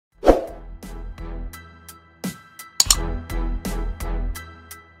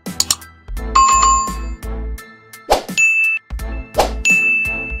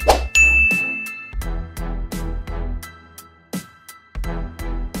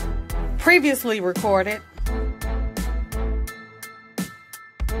previously recorded.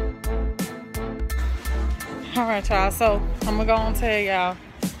 Alright, y'all, so I'm gonna go and tell y'all,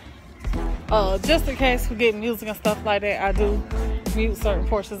 just in case we get music and stuff like that, I do mute certain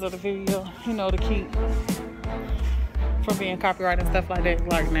portions of the video, you know, to keep from being copyrighted and stuff like that,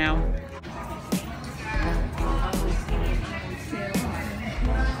 like now.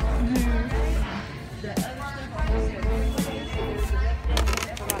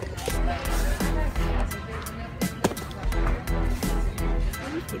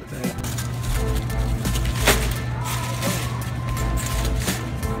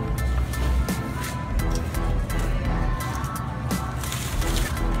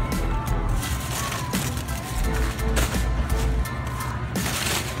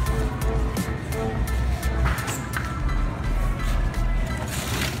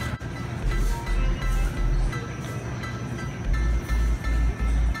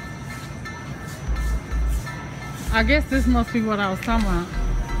 I guess this must be what I was talking about.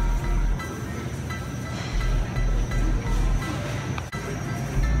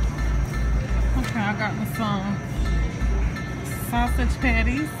 Okay, I got me some sausage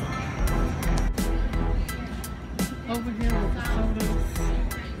patties. Over here with the sodas.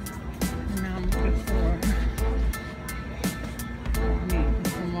 And now I'm looking for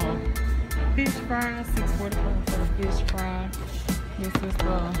some more fish fries. $6.44 for the fish fry. This is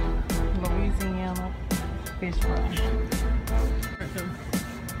the Louisiana fish fry.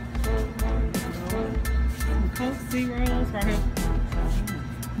 Some Coke Zeros right here.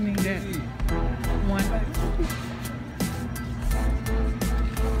 Need that one.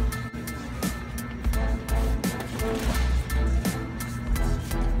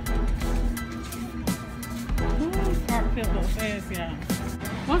 Heart filled up fast, y'all.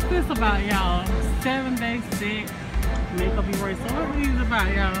 What's this about, y'all? 7-day sick. Makeup eraser. What are these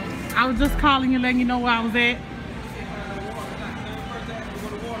about, y'all? I was just calling you, letting you know where I was at.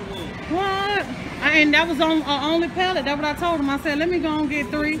 What? And that was on only pallet. That's what I told him. I said, let me go and get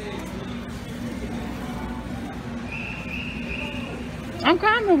 3. I'm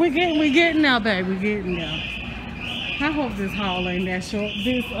coming. We getting there, baby. We getting there. I hope this haul ain't that short.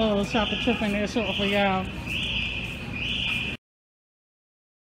 This shopping trip ain't that short for y'all.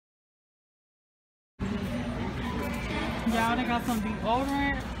 Y'all, they got some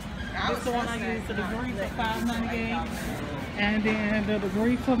deodorant. This is the one I use, the degree for $5.98, and then the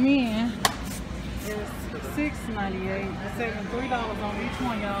degree for men is $6.98. They're saving $3 on each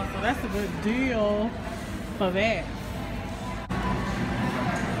one, y'all. So that's a good deal for that.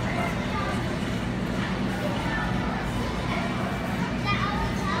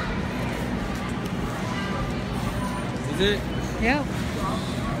 Is it? Yep.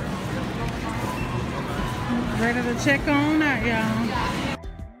 Ready to check on out, y'all.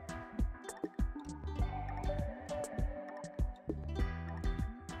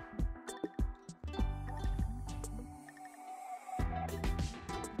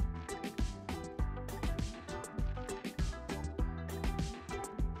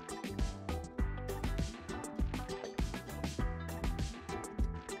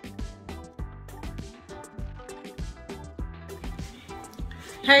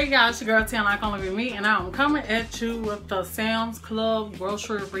 Hey y'all, it's your girl Tan Like Only Be Me, and I'm coming at you with the Sam's Club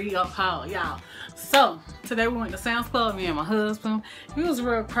grocery re-up haul, y'all. So today we went to Sam's Club, me and my husband. We was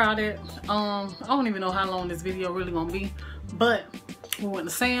real crowded. I don't even know how long this video really gonna be, but we went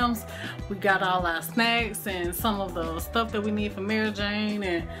to Sam's. We got all our snacks and some of the stuff that we need for Mary Jane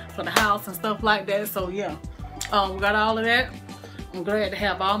and for the house and stuff like that. So yeah, we got all of that. I'm glad to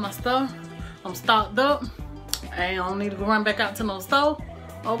have all my stuff. I'm stocked up and I don't need to go run back out to no store.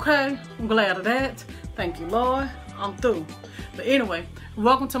 Okay, I'm glad of that. Thank you, Lord. I'm through. But anyway,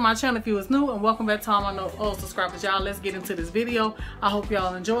 welcome to my channel if you was new, and welcome back to all my old subscribers. Y'all, let's get into this video. I hope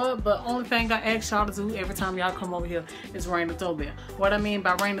y'all enjoy it, but only thing I ask y'all to do every time y'all come over here is ring the doorbell. What I mean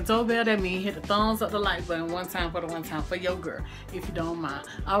by ring the doorbell, that means hit the thumbs up, the like button one time for your girl, if you don't mind.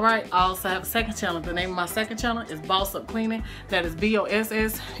 Alright, I also have a second channel. The name of my second channel is Boss Up Cleaning. That is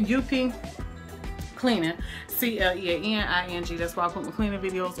BOSSUP Cleaning, CLEANING. That's why I put my cleaning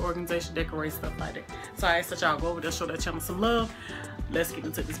videos, organization, decorate, stuff like that. So I ask that y'all go over there, show that channel some love. Let's get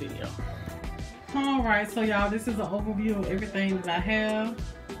into this video. Alright, so y'all, this is an overview of everything that I have.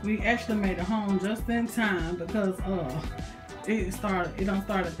 We actually made it home just in time because it done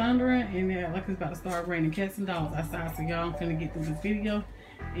started thundering, and then like it's about to start raining cats and dogs outside. So y'all, I'm finna get through this video,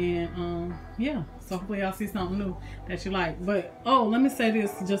 and yeah, so hopefully y'all see something new that you like. But let me say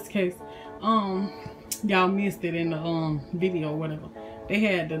this just in case y'all missed it in the video or whatever. they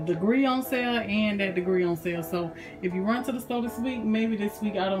had the degree on sale and that degree on sale. So if you run to the store this week, maybe this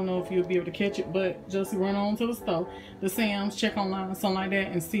week, I don't know if you'll be able to catch it, but just run on to the store, the Sam's, check online, something like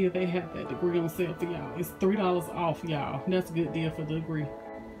that, and see if they have that degree on sale for y'all. It's $3 off, y'all. That's a good deal for the degree.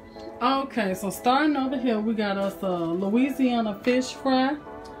 Okay, so starting over here, we got us a Louisiana fish fry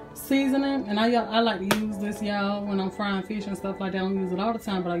seasoning, and I like to use this, y'all, when I'm frying fish and stuff like that. I don't use it all the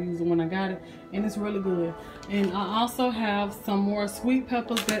time, but I use it when I got it, and it's really good. And I also have some more sweet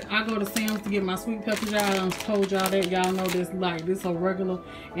peppers that I go to Sam's to get my sweet peppers. Y'all, I told y'all that. Y'all know this, like, this are regular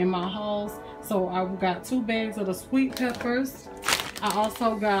in my hauls. So I got 2 bags of the sweet peppers. I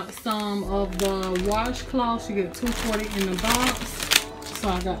also got some of the washcloths. You get 240 in the box. So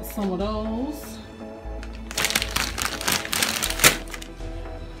I got some of those.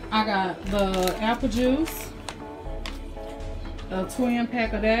 I got the apple juice, a twin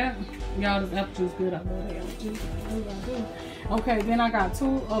pack of that. Y'all, this apple juice good. I love the apple juice. I do. Okay, then I got 2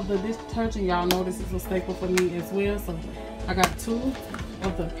 of the dish detergent. Y'all know this is a staple for me as well. So I got 2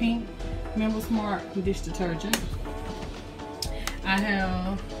 of the pink Member Smart dish detergent. I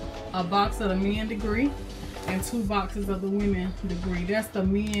have a box of the men degree and 2 boxes of the women degree. That's the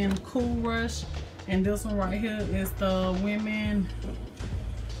men Cool Rush, and this one right here is the women.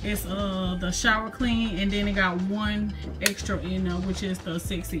 It's the shower clean, and then it got 1 extra in there, which is the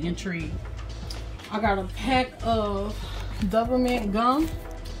Sexy Intrigue. I got a pack of double mint gum.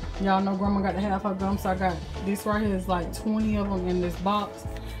 Y'all know grandma got to have her gum, so I got this right here. Is like 20 of them in this box.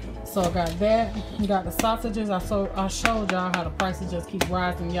 So I got that. You got the sausages. I showed y'all how the prices just keep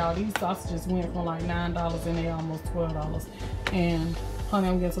rising, y'all. These sausages went from like $9 and they almost $12. And honey,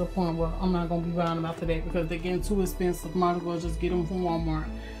 I'm getting to the point where I'm not gonna be buying them after that because they're getting too expensive. Might as well just get them from Walmart.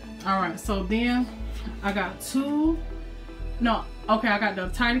 All right, so then I got I got the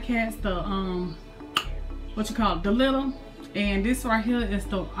Tiny Cats, the what you call it, the little, and this right here is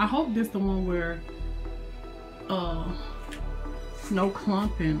the, I hope this the one where no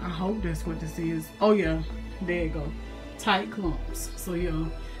clumping. I hope that's what this is. Oh yeah, there you go, tight clumps. So yeah,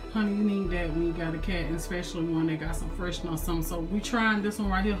 honey, you need that when you got a cat, and especially when they got some freshener or something. So we trying this one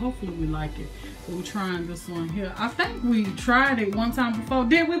right here. Hopefully we like it. So we trying this one here. I think we tried it one time before.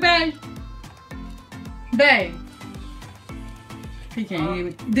 Did we, babe? Babe. He can't hear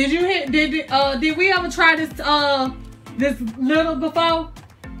me. Did you hit? Did we ever try this this little before?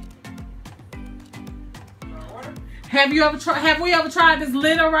 Have we ever tried this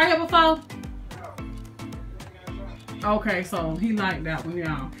little right here before? Okay, so he liked that one,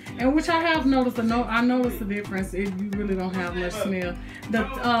 y'all. And which I have noticed, I noticed the difference. You really don't have much smell. The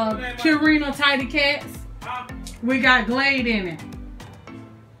Purina Tidy Cats, we got Glade in it.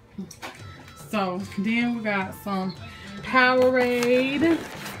 So then we got some Powerade.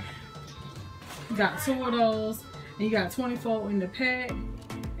 Got 2 of those, and you got 24 in the pack.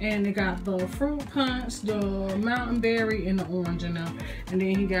 And they got the fruit punch, the mountain berry, and the orange in there. And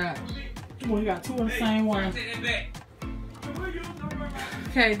then he got, well, he got 2 of the same one.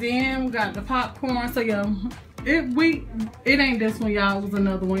 Okay, then we got the popcorn. So yeah, it ain't this one, y'all. It was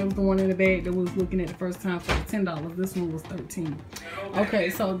another one. It was the one in the bag that we was looking at the first time for $10. This one was $13. Okay,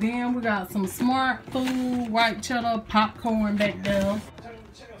 so then we got some Smart Food white cheddar popcorn back there.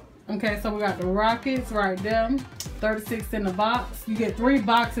 Okay, so we got the Rockets right there, 36 in the box. You get 3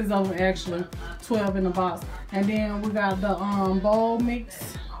 boxes of them, actually, 12 in the box. And then we got the bowl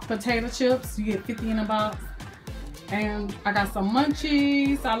mix potato chips. You get 50 in a box. And I got some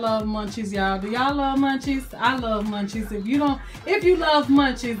munchies. I love munchies, y'all. Do y'all love munchies? I love munchies. If you love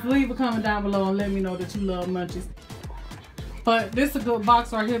munchies, leave a comment down below and let me know that you love munchies. But this is a good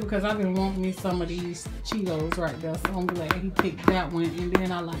box right here because I've been wanting me some of these Cheetos right there. So I'm glad he picked that one. And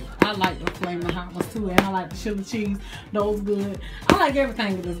then I like the Flamin' Hot ones too. And I like the chili cheese. Those good. I like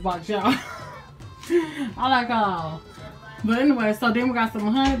everything in this box, y'all. I like all. But anyway, so then we got some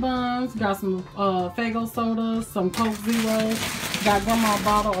honey buns, got some Faygo sodas, some Coke Zeros, got grandma a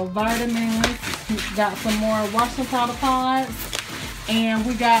bottle of vitamins, got some more washing powder pods, and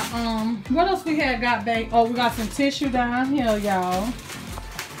we got what else we had got back? Oh, we got some tissue down here, y'all.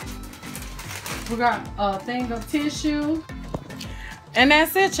 We got a thing of tissue, and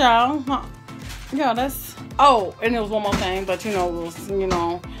that's it, y'all. Yeah, that's. Oh, and there was one more thing, but it was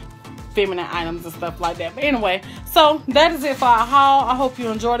feminine items and stuff like that. But anyway, so that is it for our haul. I hope you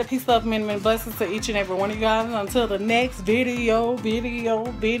enjoyed it. Peace, love, many blessings to each and every one of you guys. Until the next video.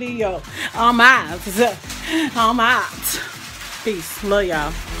 I'm out. Peace. Love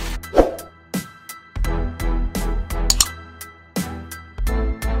y'all.